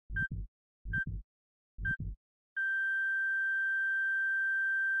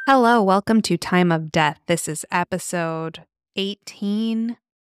Hello, welcome to Time of Death. This is episode 18,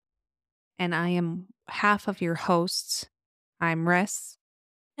 and I am half of your hosts. I'm Riss,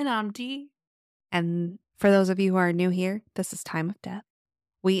 And I'm D. and for those of you who are new here, this is Time of Death.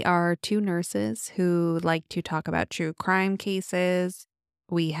 We are two nurses who like to talk about true crime cases.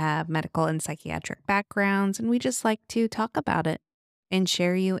 We have medical and psychiatric backgrounds, and we just like to talk about it and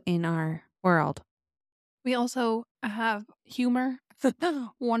share you in our world. We also have humor,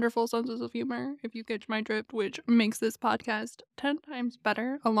 wonderful senses of humor, if you catch my drift, which makes this podcast 10 times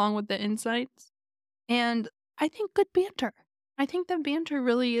better, along with the insights. And I think good banter. I think the banter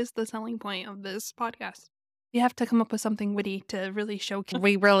really is the selling point of this podcast. You have to come up with something witty to really showcase.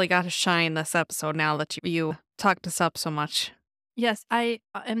 We really got to shine this episode now that you talked us up so much. Yes, I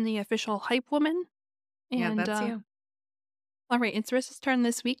am the official hype woman. Yeah, And, that's you. all right, it's Riss's turn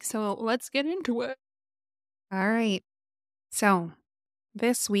this week, so let's get into it. All right. So,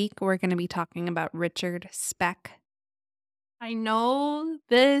 this week we're going to be talking about Richard Speck. I know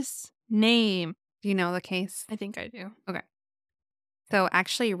this name. Do you know the case? I think I do. Okay. So,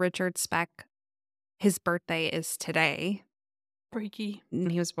 actually, Richard Speck, his birthday is today. Freaky.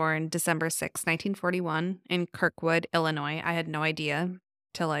 He was born December 6th, 1941, in Kirkwood, Illinois. I had no idea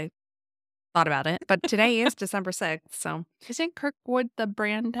till I thought about it. But today is December 6th. So, Isn't Kirkwood the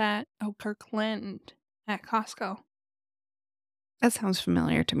brand at Kirkland at Costco? that sounds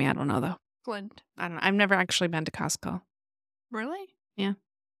familiar to me. I don't know, though. Glint. I don't know. I've never actually been to Costco. Really? Yeah.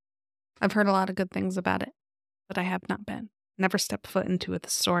 I've heard a lot of good things about it, but I have not been. Never stepped foot into the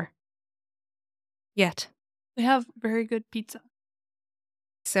store. Yet. They have very good pizza.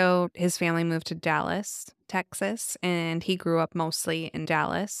 So his family moved to Dallas, Texas, and he grew up mostly in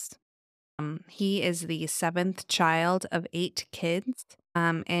Dallas. He is the seventh child of 8 kids,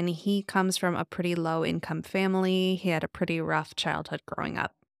 and he comes from a pretty low income family. He had a pretty rough childhood growing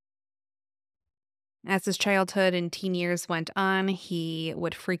up. As his childhood and teen years went on, he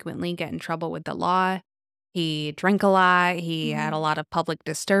would frequently get in trouble with the law. He drank a lot. He had a lot of public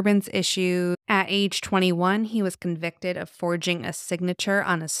disturbance issues. At age 21, he was convicted of forging a signature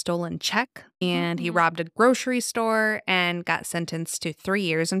on a stolen check, and he robbed a grocery store and got sentenced to 3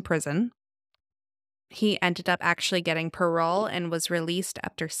 years in prison. He ended up actually getting parole and was released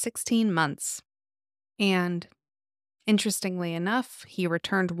after 16 months. And interestingly enough, he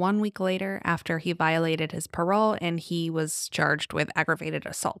returned 1 week later after he violated his parole and he was charged with aggravated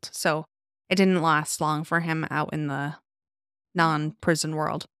assault. So it didn't last long for him out in the non-prison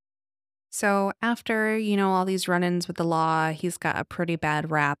world. So after, all these run-ins with the law, he's got a pretty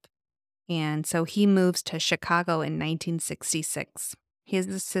bad rap. And so he moves to Chicago in 1966. He has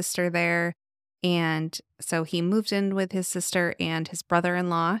a sister there. And so he moved in with his sister and his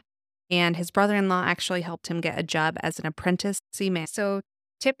brother-in-law. And his brother-in-law actually helped him get a job as an apprentice seaman. So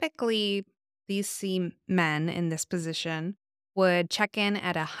typically, these seamen in this position would check in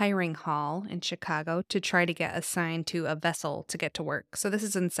at a hiring hall in Chicago to try to get assigned to a vessel to get to work. So this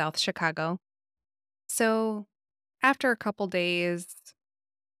is in South Chicago. So after a couple days,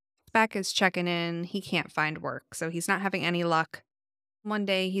 Speck is checking in. He can't find work, so he's not having any luck. One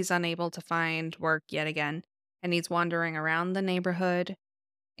day, he's unable to find work yet again, and he's wandering around the neighborhood.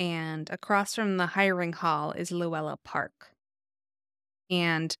 And across from the hiring hall is Luella Park.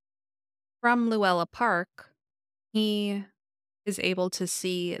 And from Luella Park, he is able to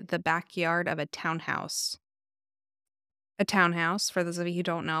see the backyard of a townhouse. A townhouse, for those of you who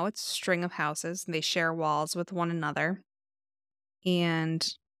don't know, it's a string of houses. And they share walls with one another.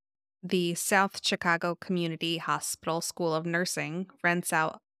 And the South Chicago Community Hospital School of Nursing rents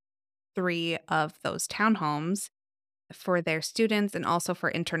out 3 of those townhomes for their students and also for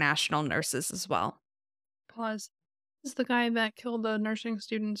international nurses as well. Pause. This is the guy that killed the nursing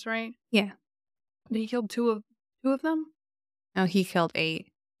students, right? Yeah. Did he kill two of them? No, he killed 8.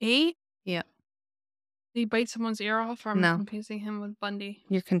 8? Yeah. Did he bite someone's ear off? Or am I No. confusing him with Bundy?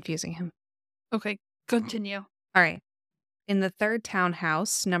 You're confusing him. Okay, continue. All right. In the third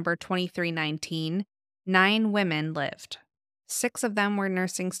townhouse, number 2319, 9 women lived. 6 of them were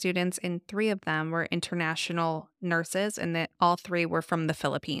nursing students, and 3 of them were international nurses, and that all 3 were from the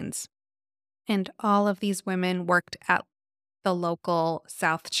Philippines. And all of these women worked at the local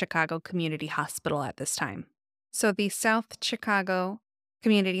South Chicago Community Hospital at this time. So the South Chicago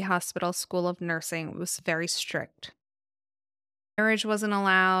Community Hospital School of Nursing was very strict. Marriage wasn't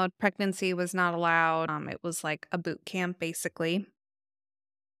allowed. Pregnancy was not allowed. It was like a boot camp, basically.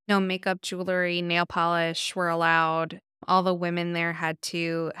 No makeup, jewelry, nail polish were allowed. All the women there had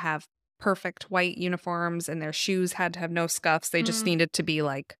to have perfect white uniforms and their shoes had to have no scuffs. They just needed to be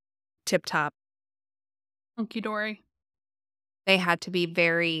like tip top. Hunky dory. They had to be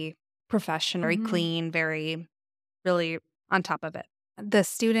very professional, very Mhm. clean, very really on top of it. The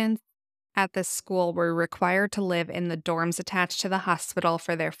students at this school were required to live in the dorms attached to the hospital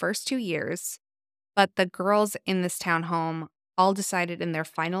for their first 2 years, but the girls in this townhome all decided in their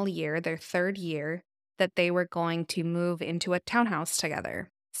final year, their 3rd year, that they were going to move into a townhouse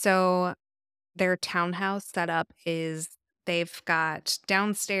together. So their townhouse setup is they've got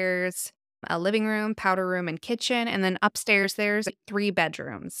downstairs a living room, powder room, and kitchen, and then upstairs there's 3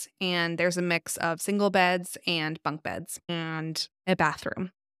 bedrooms, and there's a mix of single beds and bunk beds and a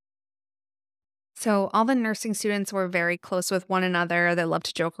bathroom. So all the nursing students were very close with one another. They love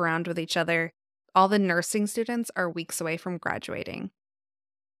to joke around with each other. All the nursing students are weeks away from graduating,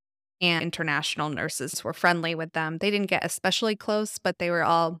 and international nurses were friendly with them. They didn't get especially close, but they were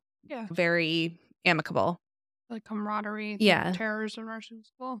all Yeah. very amicable. Like camaraderie, the Yeah, terrors of nursing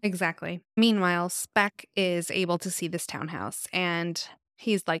school. exactly. Meanwhile, Speck is able to see this townhouse, and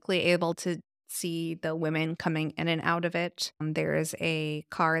he's likely able to see the women coming in and out of it. There is a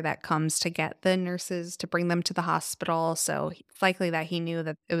car that comes to get the nurses to bring them to the hospital, so it's likely that he knew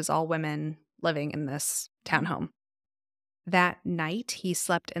that it was all women living in this Mhm. townhome. That night, he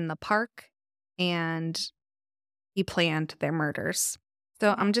slept in the park, and he planned their murders. So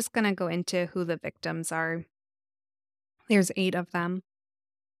Wow. I'm just gonna go into who the victims are. There's 8 of them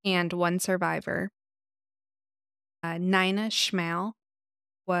and 1 survivor. Nina Schmal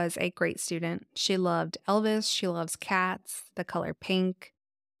was a great student. She loved Elvis, she loves cats, the color pink.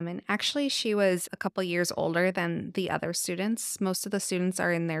 And actually, she was a couple years older than the other students. Most of the students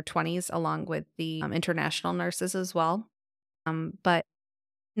are in their 20s, along with the international nurses as well. But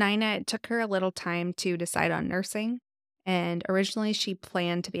Nina, it took her a little time to decide on nursing. And originally, she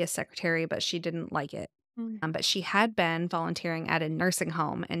planned to be a secretary, but she didn't like it. Mm. But she had been volunteering at a nursing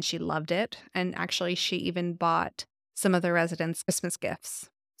home and she loved it. And actually, she even bought some of the residents Christmas gifts.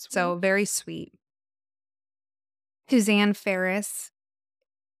 Sweet. So, very sweet. Suzanne Ferris,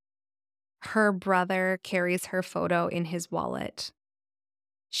 her brother carries her photo in his wallet.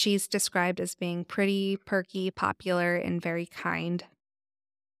 She's described as being pretty, perky, popular, and very kind.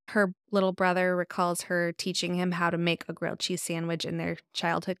 Her little brother recalls her teaching him how to make a grilled cheese sandwich in their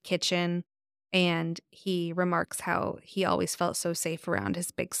childhood kitchen, and he remarks how he always felt so safe around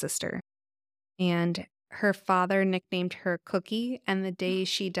his big sister. And her father nicknamed her Cookie, and the day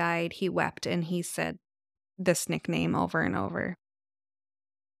she died, he wept and he said this nickname over and over.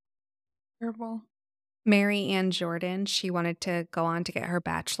 Terrible. Mary Ann Jordan, she wanted to go on to get her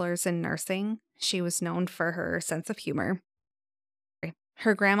bachelor's in nursing. She was known for her sense of humor.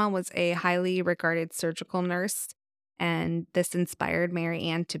 Her grandma was a highly regarded surgical nurse, and this inspired Mary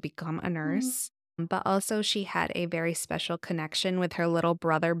Ann to become a Mm. nurse. But also, she had a very special connection with her little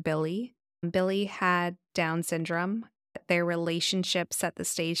brother, Billy. Billy had Down syndrome. Their relationship set the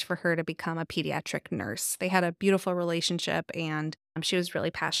stage for her to become a pediatric nurse. They had a beautiful relationship, and she was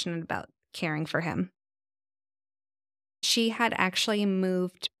really passionate about caring for him. She had actually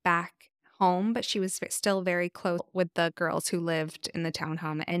moved back home, but she was still very close with the girls who lived in the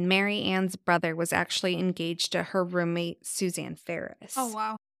townhome, and Mary Ann's brother was actually engaged to her roommate, Suzanne Oh, Ferris.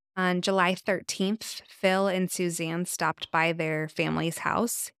 wow. On July 13th, Phil and Suzanne stopped by their family's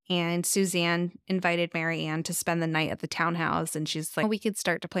house, and Suzanne invited Mary Ann to spend the night at the townhouse, and she's like, "Oh, we could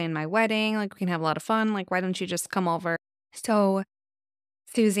start to plan my wedding, like, we can have a lot of fun, like, why don't you just come over?" So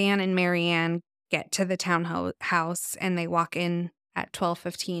Suzanne and Marianne get to the house and they walk in at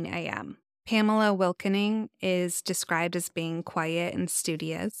 12:15 a.m. Pamela Wilkening is described as being quiet and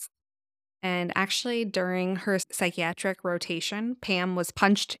studious. And actually, during her psychiatric rotation, Pam was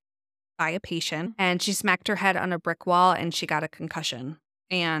punched by a patient Mm. and she smacked her head on a brick wall and she got a concussion.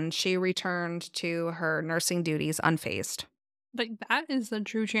 And she returned to her nursing duties unfazed. Like, that is a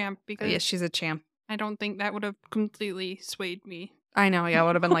true champ Yes, because she's a champ. I don't think that would have completely swayed me. I know. Yeah, I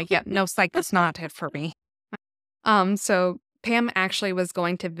would have been like, yep, no psych is not it for me. So Pam actually was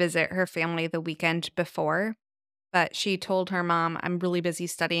going to visit her family the weekend before, but she told her mom, "I'm really busy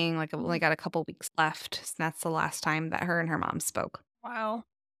studying, like, I've only Mhm. got a couple weeks left." So that's the last time that her and her mom spoke. Wow.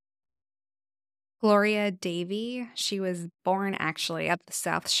 Gloria Davy, she was born actually at the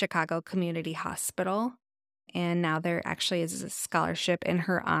South Chicago Community Hospital, and now there actually is a scholarship in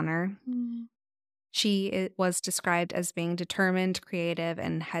her honor. Mm. Was described as being determined, creative,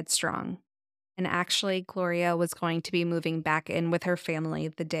 and headstrong. And actually, Gloria was going to be moving back in with her family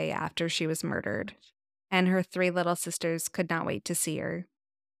the day after she was murdered. And her 3 little sisters could not wait to see her.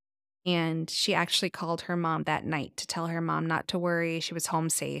 And she actually called her mom that night to tell her mom not to worry, she was home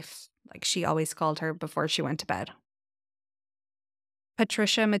safe. Like she always called her before she went to bed.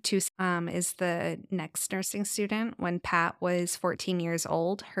 Patricia Matus is the next nursing student. When Pat was 14 years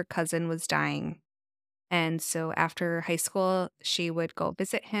old, her cousin was dying. And so after high school, she would go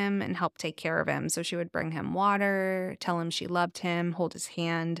visit him and help take care of him. So she would bring him water, tell him she loved him, hold his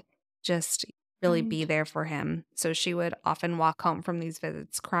hand, just really be Kind. there for him. So she would often walk home from these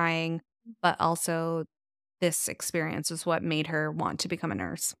visits crying, but also this experience was what made her want to become a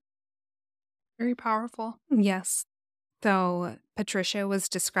nurse. Very powerful. Yes. So Patricia was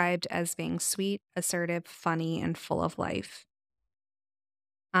described as being sweet, assertive, funny, and full of life.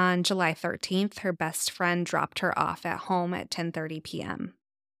 On July 13th, her best friend dropped her off at home at 10:30 p.m.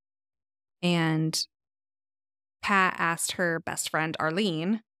 And Pat asked her best friend,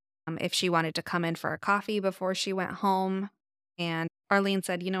 Arlene, if she wanted to come in for a coffee before she went home. And Arlene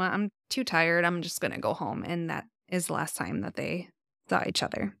said, you know what, I'm too tired. I'm just going to go home. And that is the last time that they saw each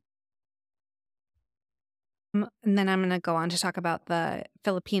other. And then I'm going to go on to talk about the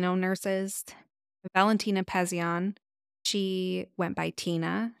Filipino nurses. Valentina Pazian, she went by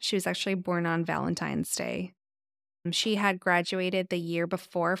Tina. She was actually born on Valentine's Day. She had graduated the year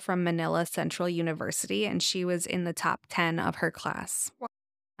before from Manila Central University, and she was in the top 10 of her class. Wow.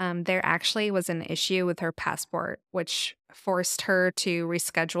 There actually was an issue with her passport, which forced her to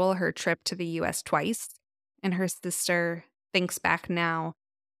reschedule her trip to the US twice. And her sister thinks back now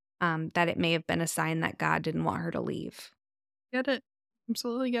that it may have been a sign that God didn't want her to leave. Get it.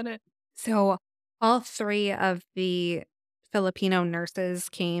 Absolutely get it. So, all three of the Filipino nurses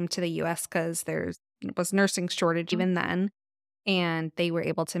came to the US because there was nursing shortage Mm. even then. And they were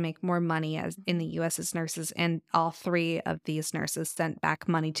able to make more money as in the US as nurses, and all three of these nurses sent back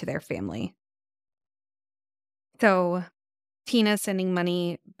money to their family. So, Tina sending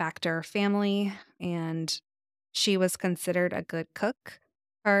money back to her family, and she was considered a good cook.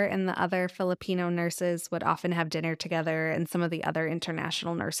 Her and the other Filipino nurses would often have dinner together, and some of the other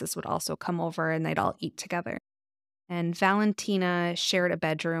international nurses would also come over and they'd all eat together. And Valentina shared a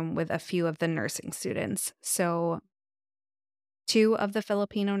bedroom with a few of the nursing students. So, two of the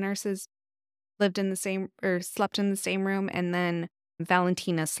Filipino nurses lived in the same or slept in the same room, and then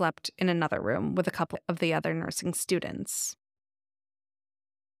Valentina slept in another room with a couple of the other nursing students.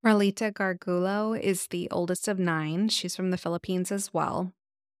 Marlita Gargulo is the oldest of nine. She's from the Philippines as well.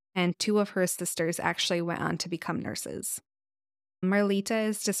 And two of her sisters actually went on to become nurses. Marlita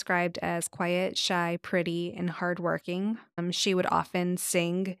is described as quiet, shy, pretty, and hardworking. She would often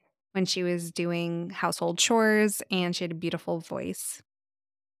sing when she was doing household chores, and she had a beautiful voice.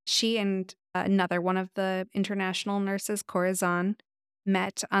 She and another one of the international nurses, Corazon,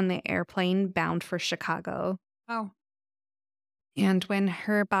 met on the airplane bound for Chicago. Wow. And when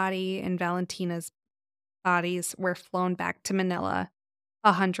her body and Valentina's bodies were flown back to Manila,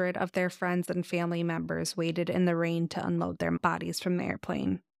 100 of their friends and family members waited in the rain to unload their bodies from the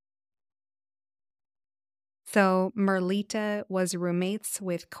airplane. So Merlita was roommates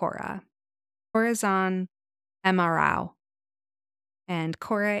with Cora. Corazon Emarao. And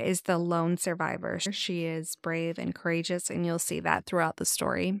Cora is the lone survivor. She is brave and courageous, and you'll see that throughout the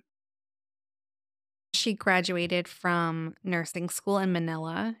story. She graduated from nursing school in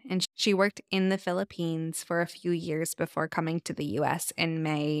Manila, and she worked in the Philippines for a few years before coming to the US in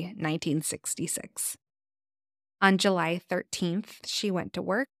May 1966. On July 13th, she went to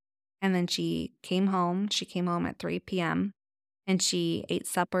work, and then she came home. She came home at 3 p.m., and she ate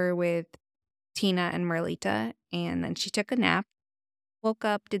supper with Tina and Merlita, and then she took a nap. Woke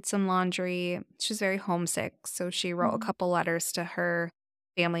up, did some laundry. She was very homesick, so she wrote a Mhm. couple letters to her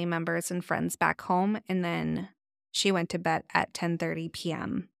family members and friends back home, and then she went to bed at 10:30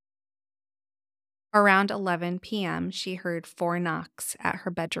 p.m. Around 11 p.m., she heard four knocks at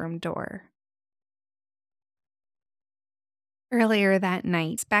her bedroom door. Earlier that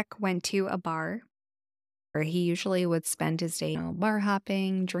night, Speck went to a bar where he usually would spend his day, bar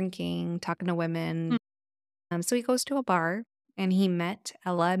hopping, drinking, talking to women. Mm. So he goes to a bar and he met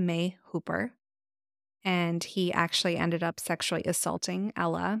Ella Mae Hooper. And he actually ended up sexually assaulting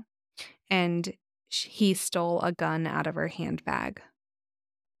Ella, and he stole a gun out of her handbag.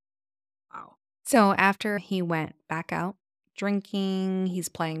 Wow. So after he went back out drinking, he's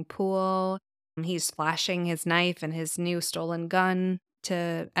playing pool, he's flashing his knife and his new stolen gun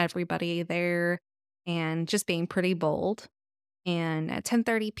to everybody there and just being pretty bold. And at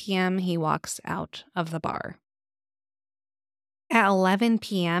 10:30 p.m., he walks out of the bar. At 11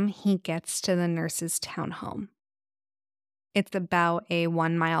 p.m., he gets to the nurse's townhome. It's about a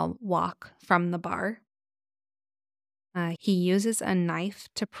 1 mile walk from the bar. He uses a knife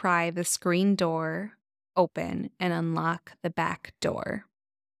to pry the screen door open and unlock the back door.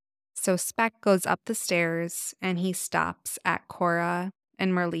 So Speck goes up the stairs and he stops at Cora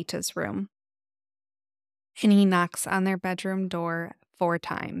and Merlita's room. And he knocks on their bedroom door 4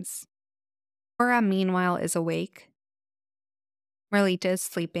 times. Cora, meanwhile, is awake. Merlita is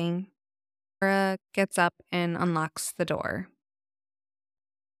sleeping. Cora gets up and unlocks the door.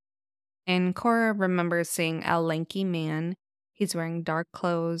 And Cora remembers seeing a lanky man. He's wearing dark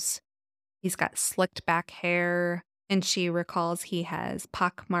clothes. He's got slicked back hair. And she recalls he has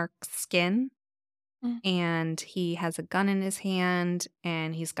pockmarked skin. Mm. And he has a gun in his hand.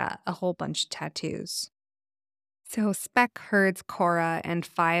 And he's got a whole bunch of tattoos. So Speck herds Cora and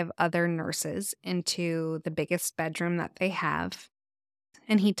 5 other nurses into the biggest bedroom that they have.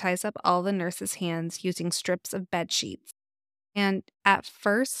 And he ties up all the nurses' hands using strips of bed sheets. And at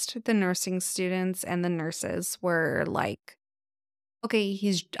first, the nursing students and the nurses were like, okay,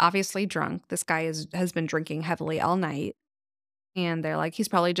 he's obviously drunk. This guy has been drinking heavily all night. And they're like, he's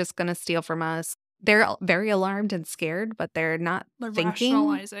probably just going to steal from us. They're very alarmed and scared, but They're thinking,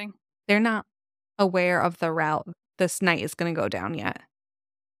 rationalizing. they're not aware of the route this night is going to go down yet.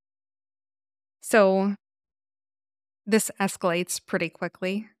 So this escalates pretty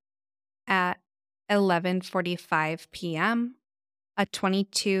quickly. At 11:45 p.m., a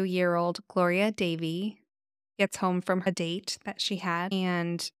 22-year-old Gloria Davy gets home from a date that she had,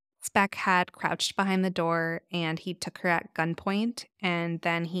 and Speck had crouched behind the door and he took her at gunpoint, and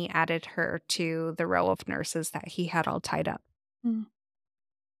then he added her to the row of nurses that he had all tied up. Mm.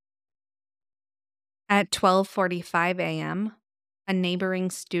 At 12:45 a.m., a neighboring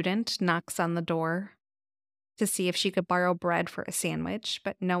student knocks on the door to see if she could borrow bread for a sandwich,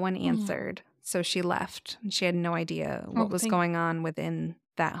 but no one Mm. answered. So she left. And she had no idea Oh, what was thank going on within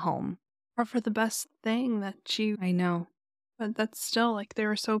that home. her for the best thing that she I know. but that's still, like, they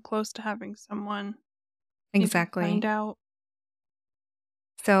were so close to having someone maybe Exactly. find out.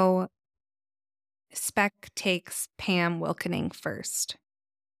 So Speck takes Pam Wilkening first,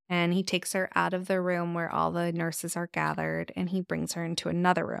 and he takes her out of the room where all the nurses are gathered, and he brings her into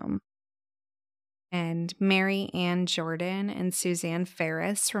another room. And Mary Ann Jordan and Suzanne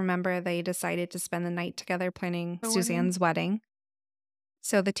Ferris, remember they decided to spend the night together planning The wedding. Suzanne's wedding.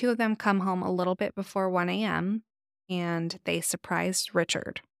 So the two of them come home a little bit before 1 a.m. and they surprised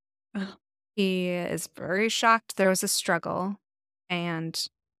Richard. Ugh. He is very shocked there was a struggle, and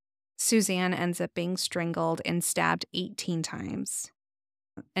Suzanne ends up being strangled and stabbed 18 times.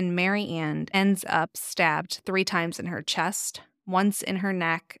 And Mary Ann ends up stabbed 3 times in her chest, once in her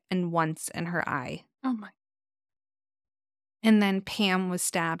neck, and once in her eye. Oh my. And then Pam was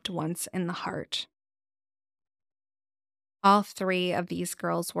stabbed once in the heart. All 3 of these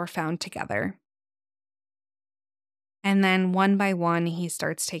girls were found together. And then one by one, he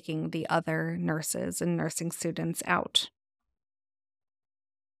starts taking the other nurses and nursing students out.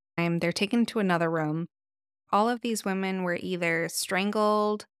 And they're taken to another room. All of these women were either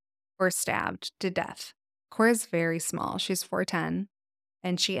strangled or stabbed to death. Cora's very small. She's 4'10",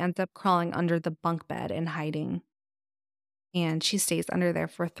 and she ends up crawling under the bunk bed and hiding. And she stays under there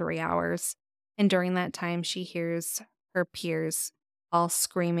for 3 hours. And during that time, she hears her peers all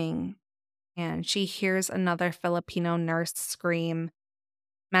screaming. And she hears another Filipino nurse scream,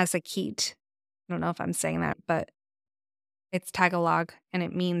 "Masakit." I don't know if I'm saying that, but it's Tagalog and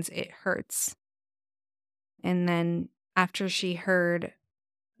it means it hurts. And then after she heard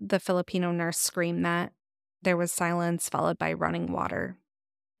the Filipino nurse scream that, there was silence followed by running water.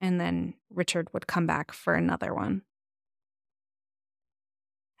 And then Richard would come back for another one.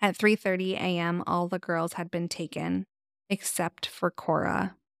 At 3:30 a.m., all the girls had been taken except for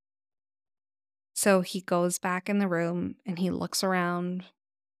Cora. So he goes back in the room and he looks around.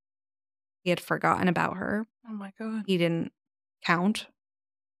 He had forgotten about her. Oh my god. He didn't count.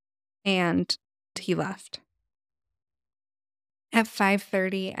 And he left. At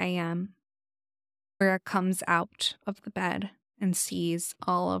 5:30 a.m., Cora comes out of the bed and sees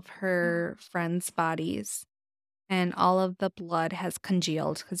all of her friends' bodies, and all of the blood has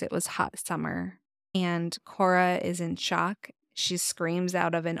congealed because it was hot summer. And Cora is in shock. She screams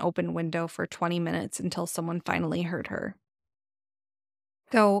out of an open window for 20 minutes until someone finally heard her.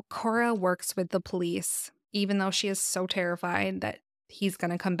 So Cora works with the police, even though she is so terrified that he's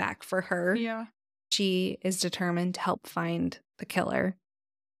going to come back for her. Yeah. She is determined to help find the killer.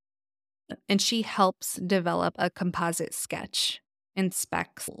 And she helps develop a composite sketch in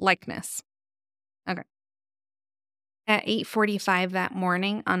Speck's likeness. Okay. At 8:45 that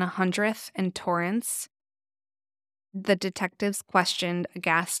morning on 100th and Torrance, the detectives questioned a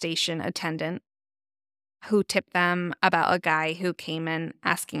gas station attendant who tipped them about a guy who came in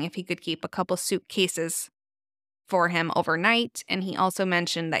asking if he could keep a couple suitcases for him overnight, and he also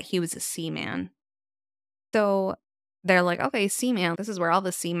mentioned that he was a seaman. So they're like, okay, seaman, this is where all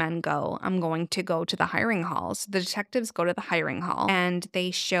the seamen go. I'm going to go to the hiring halls. The detectives go to the hiring hall and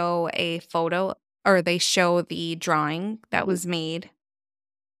they show a photo or they show the drawing that was made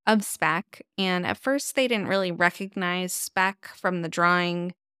of Speck. And at first, they didn't really recognize Speck from the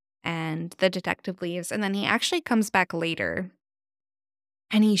drawing, and the detective leaves. And then he actually comes back later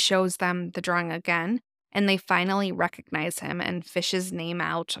and he shows them the drawing again. And they finally recognize him and fish his name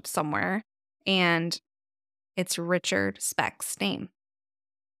out of somewhere. And it's Richard Speck's name.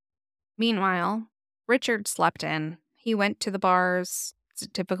 Meanwhile, Richard slept in. He went to the bars. It's a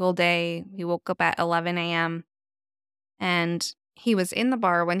typical day. He woke up at 11 a.m. and he was in the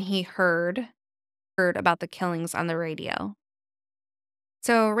bar when he heard about the killings on the radio.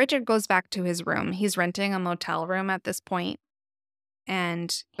 So Richard goes back to his room. He's renting a motel room at this point,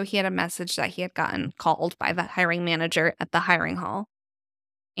 and he had a message that he had gotten called by the hiring manager at the hiring hall.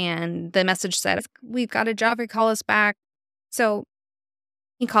 And the message said, "We've got a job, call us back." So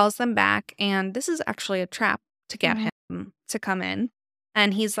he calls them back, and this is actually a trap to get Mhm. him to come in.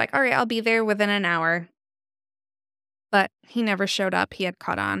 And he's like, "All right, I'll be there within an hour." But he never showed up. He had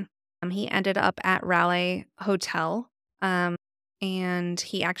caught on. He ended up at Raleigh Hotel, um, and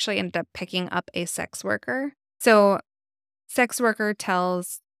he actually ended up picking up a sex worker. So, sex worker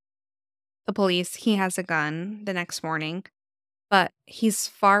tells the police he has a gun the next morning, but he's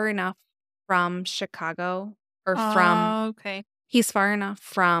far enough from Chicago or from Okay. he's far enough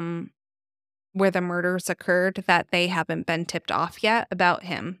from where the murders occurred that they haven't been tipped off yet about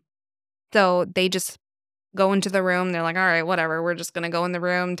him. So they just go into the room. They're like, all right, whatever. We're just going to go in the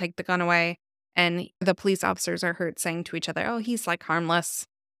room, take the gun away. And the police officers are heard saying to each other, oh, he's like harmless.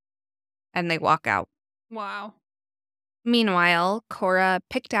 And they walk out. Wow. Meanwhile, Cora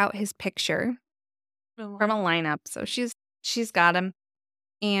picked out his picture from a Really? lineup. So she's got him.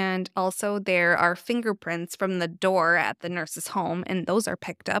 And also there are fingerprints from the door at the nurse's home, and those are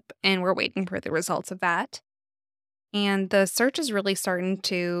picked up, and we're waiting for the results of that. And the search is really starting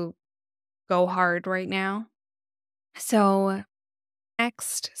to go hard right now. So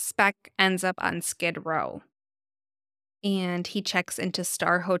next, Speck ends up on Skid Row, and he checks into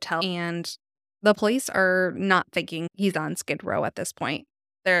Star Hotel, and the police are not thinking he's on Skid Row at this point.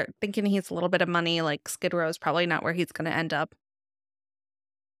 They're thinking he has a little bit of money, like Skid Row is probably not where he's gonna end up.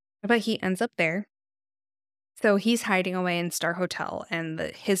 But he ends up there. So he's hiding away in Star Hotel, and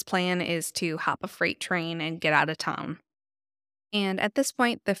his plan is to hop a freight train and get out of town. And at this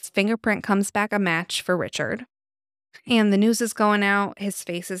point, the fingerprint comes back a match for Richard. And the news is going out, his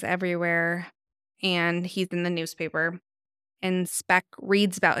face is everywhere, and he's in the newspaper. And Speck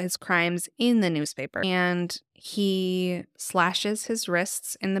reads about his crimes in the newspaper. And he slashes his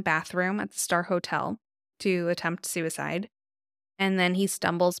wrists in the bathroom at the Star Hotel to attempt suicide. And then he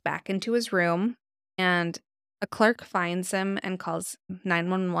stumbles back into his room, and a clerk finds him and calls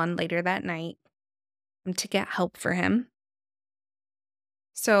 911 later that night to get help for him.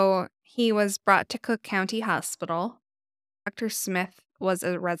 So he was brought to Cook County Hospital. Dr. Smith was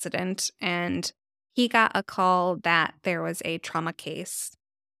a resident, and he got a call that there was a trauma case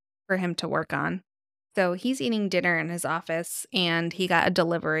for him to work on. So he's eating dinner in his office, and he got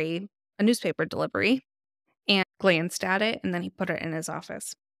a newspaper delivery, and glanced at it, and then he put it in his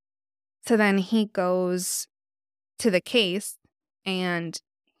office. So then he goes to the case, and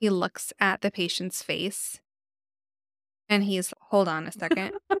he looks at the patient's face, and he's, hold on a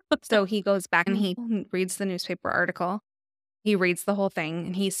second. So he goes back and he reads the newspaper article. He reads the whole thing,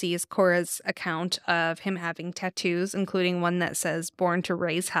 and he sees Cora's account of him having tattoos, including one that says "Born to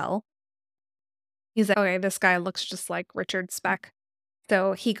Raise Hell." He's like, okay, this guy looks just like Richard Speck.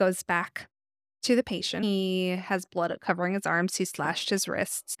 So he goes back to the patient. He has blood covering his arms. He slashed his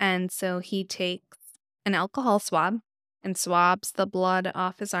wrists. And so he takes an alcohol swab and swabs the blood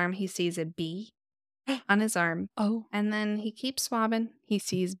off his arm. He sees a B on his arm. Oh, And then he keeps swabbing. He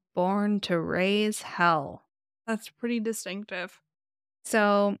sees "Born to Raise Hell." that's pretty distinctive.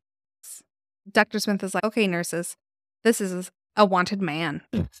 So Dr. Smith is like, okay, nurses, this is a wanted man.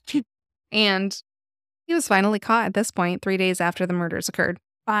 And he was finally caught at this point, 3 days after the murders occurred.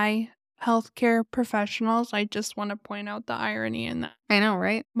 By healthcare professionals, I just want to point out the irony in that. I know,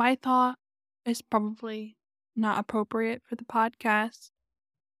 right? My thought is probably not appropriate for the podcast.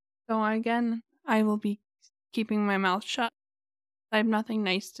 So again, I will be keeping my mouth shut. I have nothing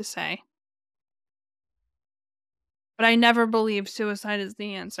nice to say. But I never believe suicide is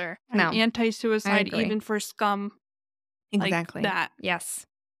the answer. I'm No, I anti-suicide agree. even for scum like Exactly. that. Yes.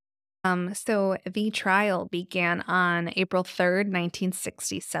 So the trial began on April 3rd,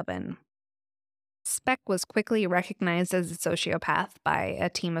 1967. Speck was quickly recognized as a sociopath by a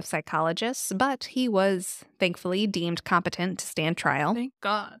team of psychologists, but he was thankfully deemed competent to stand trial. Thank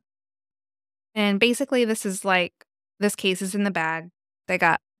God. And basically, this case is in the bag. They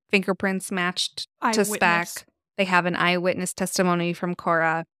got fingerprints matched to Eyewitness. Speck. They have an eyewitness testimony from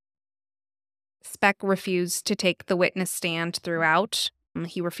Cora. Speck refused to take the witness stand throughout.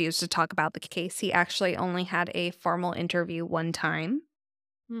 He refused to talk about the case. He actually only had a formal interview one time,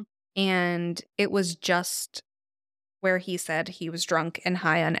 Mm. and it was just where he said he was drunk and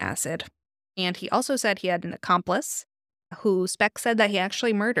high on acid. And he also said he had an accomplice who Speck said that he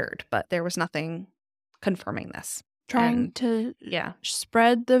actually murdered, but there was nothing confirming this. Trying And to yeah,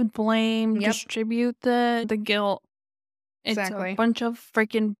 spread the blame, yep, distribute the guilt. It's a exactly. bunch of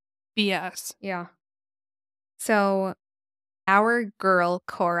freaking BS. Yeah. So our girl,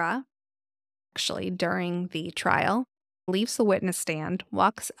 Cora, actually, during the trial, leaves the witness stand,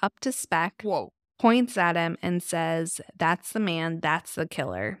 walks up to Speck, Whoa. points at him, and says, "That's the man, that's the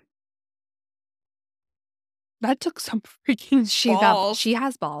killer." That took some freaking balls. She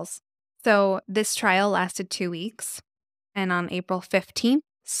has balls. So this trial lasted 2 weeks, and on April 15th,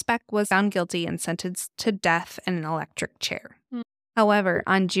 Speck was found guilty and sentenced to death in an electric chair. Mm. However,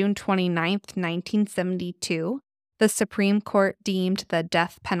 on June 29th, 1972, the Supreme Court deemed the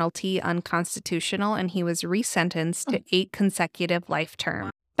death penalty unconstitutional and he was resentenced to 8 consecutive life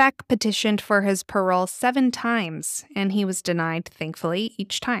terms. Speck petitioned for his parole 7 times, and he was denied, thankfully,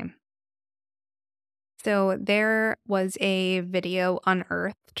 each time. So there was a video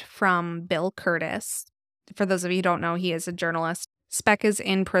unearthed from Bill Curtis. For those of you who don't know, he is a journalist. Speck is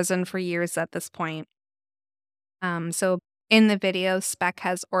in prison for years at this point. So in the video, Speck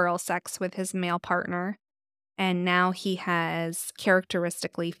has oral sex with his male partner, and now he has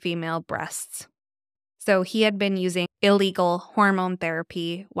characteristically female breasts. So he had been using illegal hormone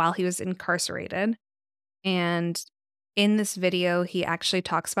therapy while he was incarcerated. And in this video, he actually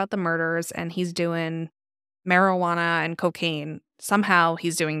talks about the murders and he's doing marijuana and cocaine. Somehow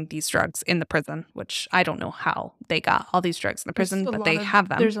he's doing these drugs in the prison, which I don't know how they got all these drugs in the prison, but they have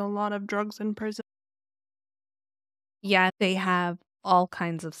them. There's a lot of drugs in prison. Yeah, they have all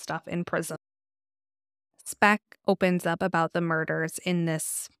kinds of stuff in prison. Speck opens up about the murders in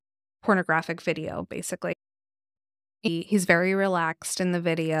this pornographic video, basically. He's very relaxed in the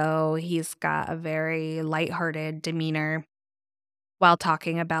video. He's got a very lighthearted demeanor while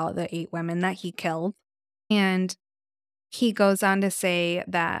talking about the 8 women that he killed. And he goes on to say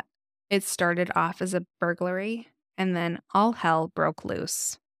that it started off as a burglary and then all hell broke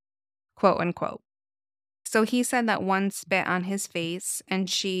loose, quote unquote. So he said that one spit on his face and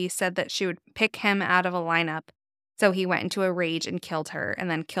she said that she would pick him out of a lineup. So he went into a rage and killed her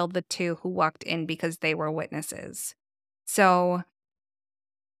and then killed the 2 who walked in because they were witnesses. So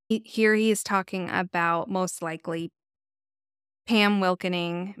here he is talking about most likely Pam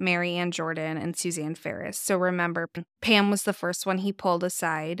Wilkening, Mary Ann Jordan, and Suzanne Ferris. So remember, Pam was the first one he pulled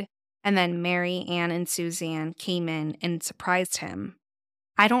aside, and then Mary Ann and Suzanne came in and surprised him.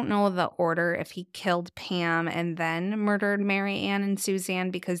 I don't know the order if he killed Pam and then murdered Mary Ann and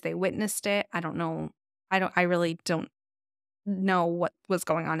Suzanne because they witnessed it. I don't know. I really don't know what was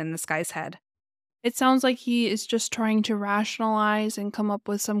going on in this guy's head. It sounds like he is just trying to rationalize and come up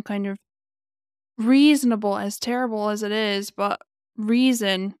with some kind of reasonable, as terrible as it is, but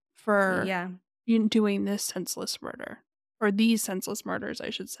reason for Yeah. doing this senseless murder. Or these senseless murders, I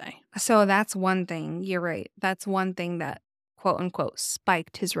should say. So that's one thing. You're right. That's one thing that, quote unquote,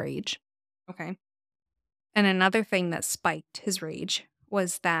 spiked his rage. Okay. And another thing that spiked his rage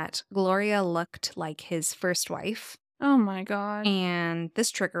was that Gloria looked like his first wife, Oh my God. and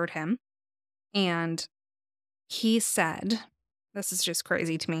this triggered him. And he said, this is just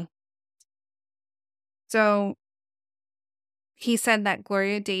crazy to me. So he said that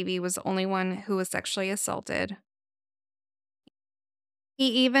Gloria Davy was the only one who was sexually assaulted. He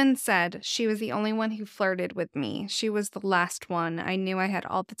even said she was the only one who flirted with me. She was the last one. I knew I had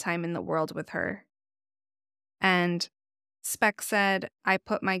all the time in the world with her. And Speck said, I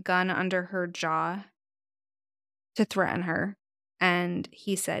put my gun under her jaw to threaten her. And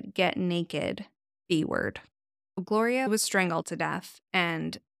he said, get naked, B word. Gloria was strangled to death,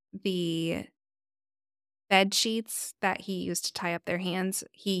 and the bed sheets that he used to tie up their hands,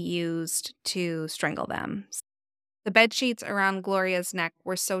 he used to strangle them. The bed sheets around Gloria's neck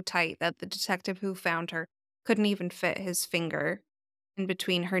were so tight that the detective who found her couldn't even fit his finger in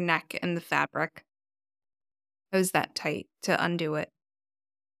between her neck and the fabric. It was that tight to undo it.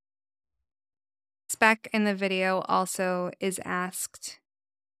 Speck in the video also is asked,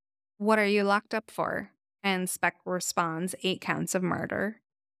 what are you locked up for? And Speck responds, 8 counts of murder.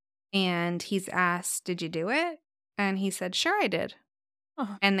 And he's asked, "Did you do it?" And he said, "Sure, I did."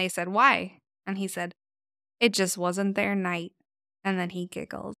 Uh, And they said, "Why?" And he said, "It just wasn't their night." And then he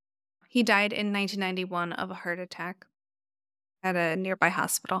giggled. He died in 1991 of a heart attack at a nearby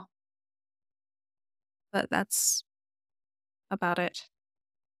hospital. But that's about it.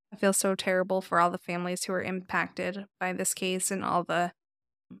 I feel so terrible for all the families who were impacted by this case and all the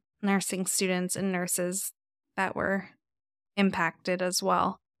nursing students and nurses that were impacted as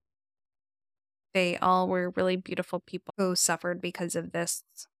well. They all were really beautiful people who suffered because of this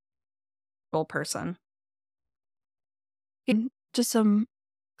whole person. and just some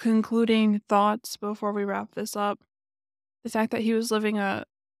concluding thoughts before we wrap this up. The fact that he was living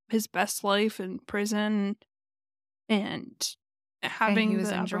his best life in prison and And he having was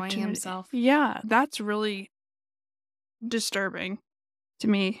the enjoying opportunity. himself. Yeah, that's really disturbing to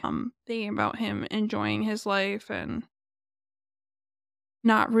me. Thinking about him enjoying his life and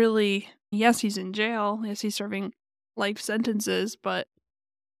not really. Yes, he's in jail. Yes, he's serving life sentences, but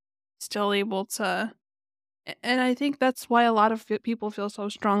still able to. And I think that's why a lot of people feel so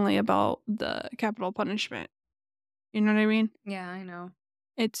strongly about the capital punishment. You know what I mean? Yeah, I know.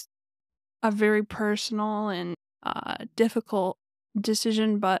 It's a very personal and difficult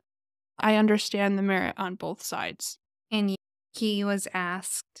decision, but I understand the merit on both sides. And he was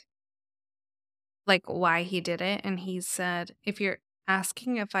asked, like, why he did it, and he said, "If you're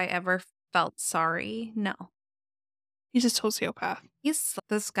asking if I ever felt sorry, no." He's a sociopath.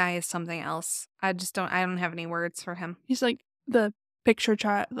 This guy is something else. I don't have any words for him. He's like the picture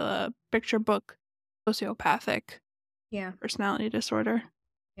book sociopathic Yeah, personality disorder.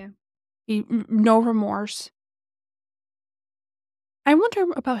 yeah. No remorse. I wonder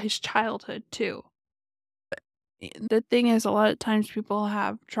about his childhood too. The thing is, a lot of times people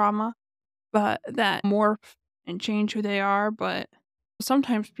have trauma, but that morph and change who they are. But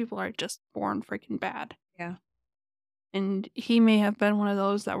sometimes people are just born freaking bad. Yeah. And he may have been one of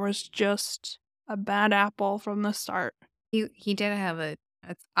those that was just a bad apple from the start. He did have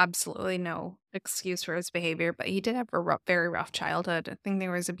it's absolutely no excuse for his behavior, but he did have a very rough childhood. I think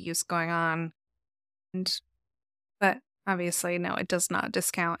there was abuse going on, and but obviously, no, it does not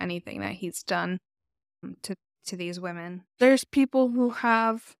discount anything that he's done to these women. There's people who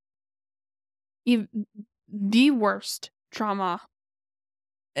have ev- the worst trauma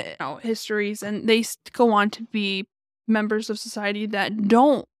histories, and they go on to be members of society that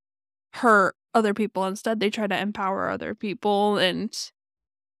don't hurt other people. Instead, they try to empower other people and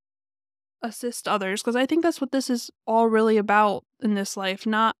assist others, because I think that's what this is all really about in this life,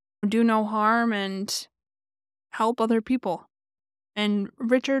 not do no harm and help other people. And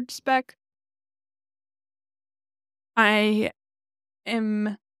Richard Speck, I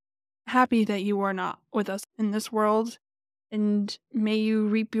am happy that you are not with us in this world, and may you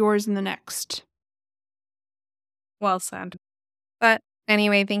reap yours in the next. Well said. But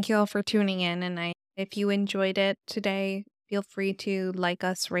anyway, thank you all for tuning in. And if you enjoyed it today, feel free to like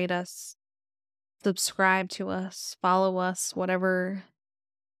us, rate us, subscribe to us, follow us, whatever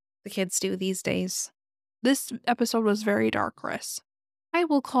the kids do these days. This episode was very dark, Chris. I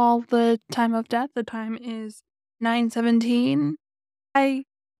will call the time of death. The time is 9:17. Bye.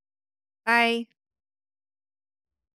 Bye.